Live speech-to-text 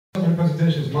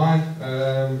presentation is mine,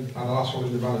 and the last one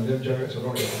is the random name generator, so I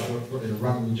don't need to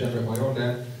randomly generate my own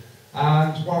name.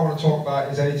 And what I want to talk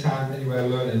about is anytime, anywhere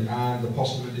learning, and the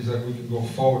possibilities that we can go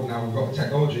forward now. We've got the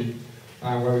technology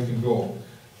and where we can go.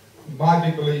 My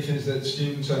big belief is that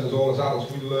students and us all as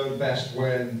adults, we learn best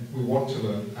when we want to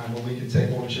learn and when we can take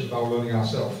ownership of our learning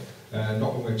ourselves.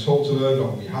 Not when we're told to learn,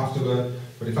 not when we have to learn,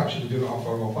 but if actually we do it off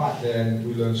our own back, then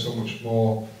we learn so much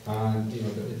more, and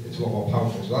it's a lot more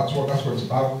powerful. So that's what it's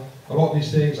about. A lot of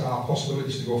these things are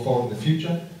possibilities to go forward in the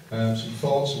future. Some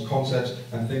thoughts, some concepts,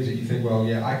 and things that you think, well,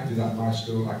 yeah, I can do that in my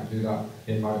school, I can do that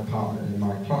in my department and in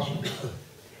my classroom.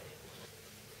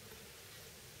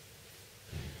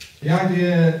 The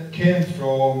idea came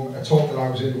from a talk that I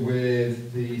was in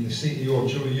with the CEO,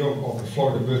 Julie Young, of the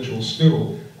Florida Virtual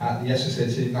School at the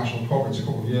SSAT National Conference a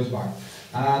couple of years back.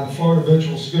 And the Florida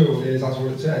Virtual School is, as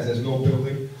what it says, there's no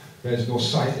building, there's no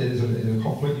site, it is a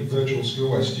completely virtual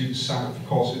school where students sign up for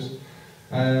courses.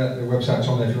 The website's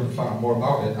on there if you want to find out more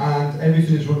about it. And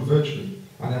everything is run virtually.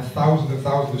 And there are thousands and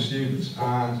thousands of students,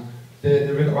 and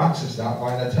they're able to access that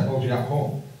via their technology at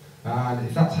home. And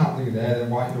if that's happening there, then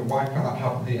why can't that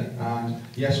happen here? And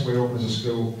yes, we're open as a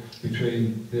school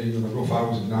between the rough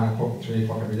hours of 9 o'clock and 3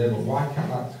 o'clock every day, but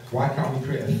why can't we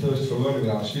create a thirst for learning with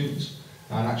our students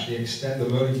and actually extend the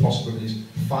learning possibilities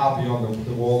far beyond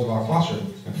the walls of our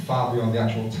classroom and far beyond the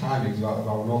actual timings of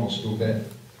our normal school day?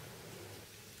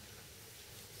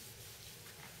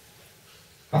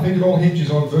 I think it all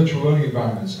hinges on virtual learning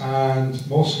environments, and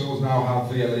most schools now have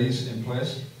VLEs in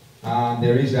place, and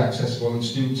they're easily accessible, and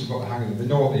students have got the hang of them. They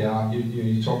know what they are.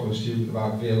 You talk to a student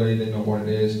about VLE, they know what it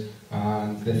is,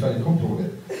 and they're fairly comfortable with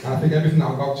it. And I think everything that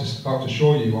I'm about to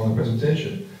show you on the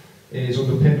presentation is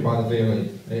underpinned by the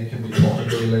VLE. It can be taught in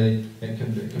VLE, it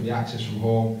can be accessed from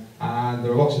home, and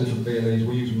there are lots of different VLEs.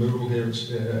 We use Moodle here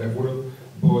at Woodham,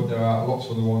 but there are lots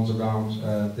of other ones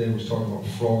around. Dave was talking about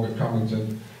Frog at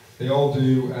Cramlington. They all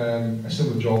do a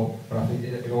similar job, but I think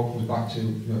it all comes back to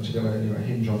to get a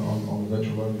hinge on the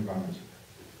virtual learning environment.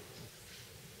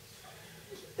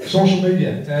 Social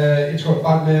media, it's got a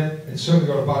bad name. It's certainly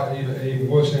got a bad, even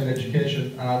worse name in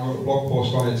education. And I wrote a blog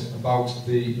post on it about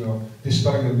the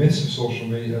dispelling the myths of social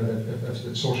media.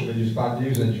 That social media is bad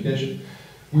news in education.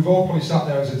 We've all probably sat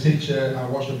there as a teacher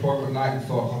and watched a program at night and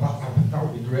thought, oh, that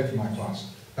would be great for my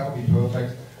class. That would be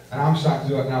perfect. And I'm starting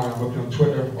to do that now when I'm looking on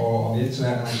Twitter or on the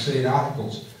internet and I'm seeing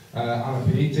articles. I'm a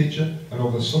PE teacher, and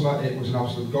over the summer it was an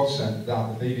absolute godsend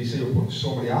that the BBC were putting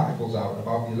so many articles out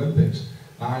about the Olympics.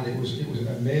 And it was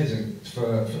amazing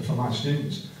for my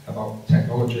students about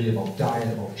technology, about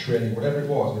diet, about training, whatever it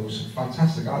was. There were some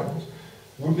fantastic articles.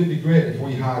 Wouldn't it be great if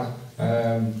we had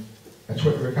a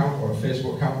Twitter account or a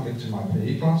Facebook account linked to my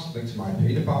PE class, linked to my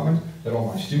PE department, that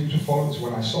all my students were following? So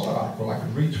when I saw that article, I could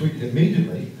retweet it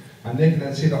immediately, and they can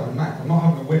then see that on Mac. I'm not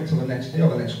having to wait till the next day or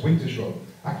the next week to show them.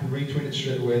 I can retweet it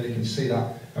straight away, they can see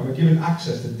that, and we're giving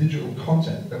access to digital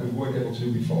content that we weren't able to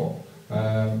do before,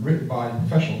 written by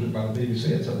professionals, written by the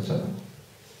BBC, etc., etc.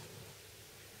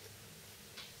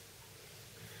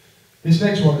 This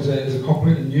next one is a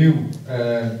completely new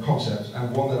concept,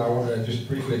 and one that I want to just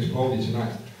briefly explore with you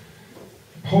tonight.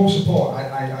 Home support,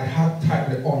 I had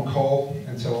titled it on call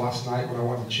until last night when I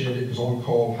wanted to change it, because on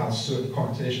call has certain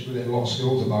connotations within a lot of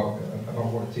schools about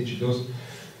what a teacher does.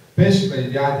 Basically,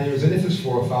 the idea is that if there's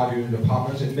 4 or 5 unit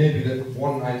departments, it may be that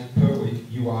one night per week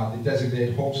you are the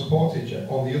designated home support teacher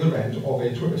on the other end of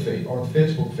a Twitter feed or a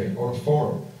Facebook feed or a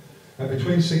forum. And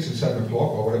between 6 and 7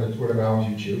 o'clock, or whatever hours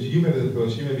you choose, you may be the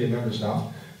person, you may be a member of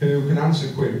staff who can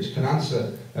answer queries, can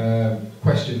answer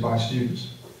questions by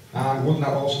students. And wouldn't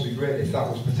that also be great if that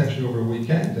was potentially over a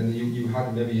weekend and you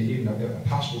had maybe even a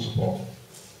pastoral support?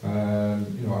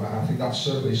 And I think that's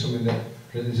certainly something that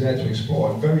is there to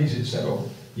explore and very easy to set up.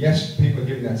 Yes, people are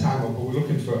giving their time up, but we're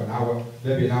looking for an hour,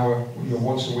 maybe an hour,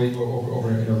 once a week over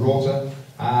in a rota,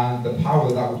 and the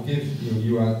power that would give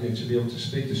you to be able to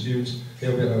speak to students,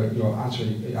 they'll be able to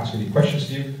ask any questions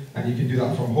to you, and you can do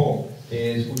that from home.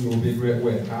 Will be a great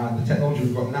way, and the technology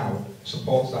we've got now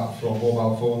supports that from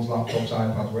mobile phones, laptops,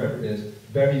 iPads, wherever it is.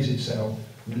 Very easy to set up.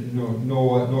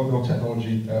 No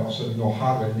technology or certainly no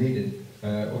hardware needed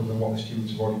other than what the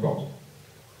students have already got.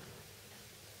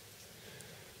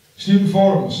 Student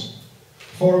forums.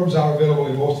 Forums are available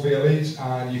in most VLEs,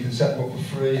 and you can set them up for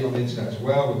free on the internet as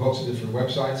well with lots of different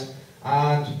websites.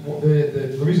 And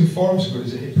the reason forums are good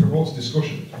is it promotes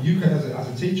discussion. You can, as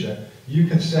a teacher, you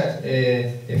can set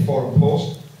a forum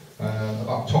post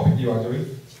about a topic you are doing,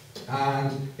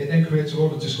 and it then creates a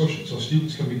lot of discussion, so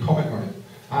students can be commenting on it.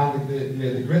 And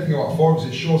the great thing about forums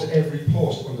is it shows every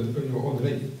post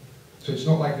underneath. So it's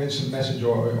not like an instant message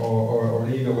or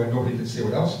an email where nobody can see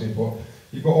what else has been put.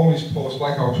 You've got all these posts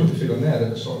like our Twitter feed on there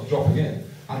that are sort of dropping in,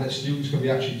 and that students can be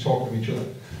actually talking to each other.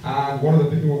 And one of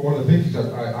the big things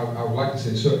that I would like to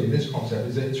say, certainly in this concept,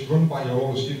 is that it's run by your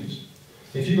older students.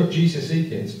 If you've got GCSE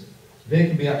kids, they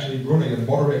can be actually running and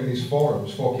moderating these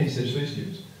forums for Key Stage 3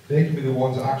 students. They can be the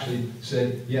ones that actually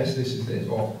say, yes, this is this,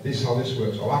 or this is how this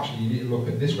works, or actually you need to look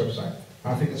at this website.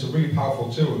 And I think that's a really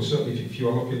powerful tool, and certainly if you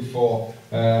are looking for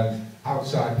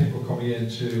outside people coming in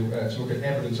to look at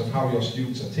evidence of how your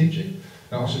students are teaching,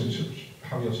 and also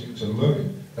how your students are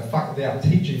learning. The fact that they are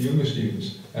teaching younger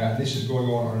students, this is going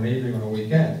on an evening on a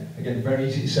weekend, again, very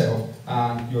easy to set up,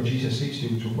 and your GCSE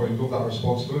students will probably love that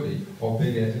responsibility of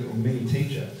being a little mini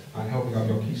teacher and helping out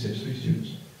your Key Stage 3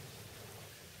 students.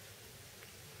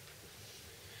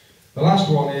 The last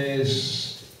one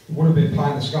would have been pie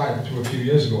in the sky to a few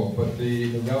years ago, but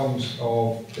the realms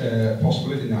of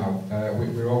possibility now,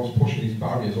 we're always pushing these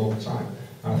barriers all the time,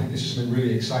 and I think this is something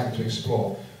really exciting to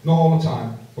explore. Not all the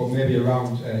time, but maybe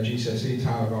around GCSE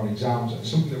time, around exams, and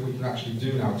something that we can actually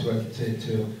do now to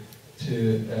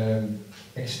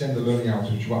extend the learning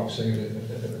hours, which is what I was saying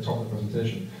at the top of the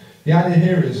presentation. The idea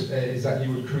here is that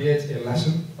you would create a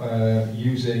lesson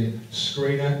using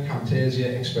Screener,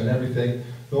 Camtasia, Explain Everything.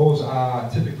 Those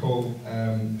are typical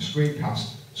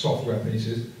screencast software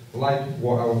pieces, like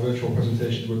what our virtual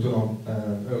presentations were done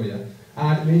on earlier.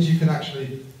 And it means you can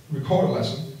actually record a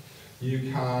lesson.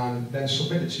 You can then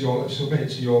submit it to your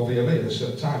VLE at a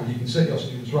certain time. And you can say to your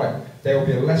students, right, there will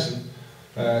be a lesson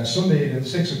Sunday evening,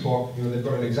 6 o'clock, they've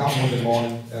got an exam Monday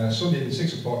morning, Sunday evening,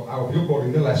 6 o'clock, I will be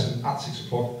uploading the lesson at 6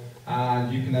 o'clock,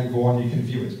 and you can then go on, you can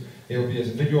view it. It'll be as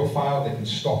a video file, they can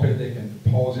stop it, they can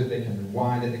pause it, they can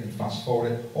rewind it, they can fast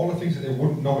forward it, all the things that they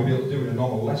wouldn't normally be able to do in a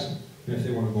normal lesson. If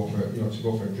they want to go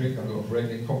for a drink, have a little break,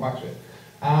 they can come back to it.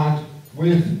 And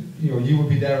with, you would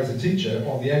be there as a teacher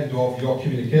on the end of your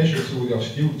communication tool with your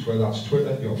students, whether that's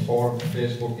Twitter, your forum,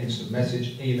 Facebook, instant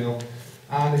message, email.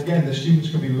 And again, the students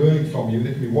can be learning from you,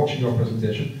 they can be watching your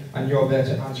presentation, and you're there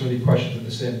to answer any questions at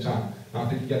the same time. And I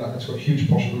think, again, that's got huge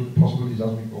possibilities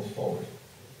as we go forward.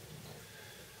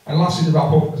 And lastly, to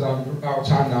wrap up, because I'm out of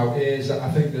time now, is that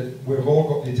I think that we've all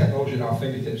got the technology at our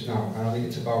fingertips now, and I think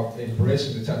it's about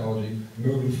embracing the technology,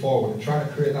 moving forward, and trying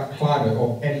to create that climate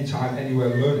of anytime, anywhere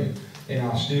learning in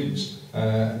our students,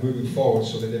 moving forward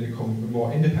so that they become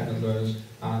more independent learners,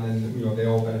 and then they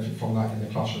all benefit from that in the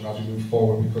classroom as we move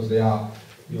forward, because they are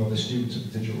the students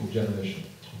of the digital generation.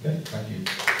 Okay, thank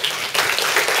you.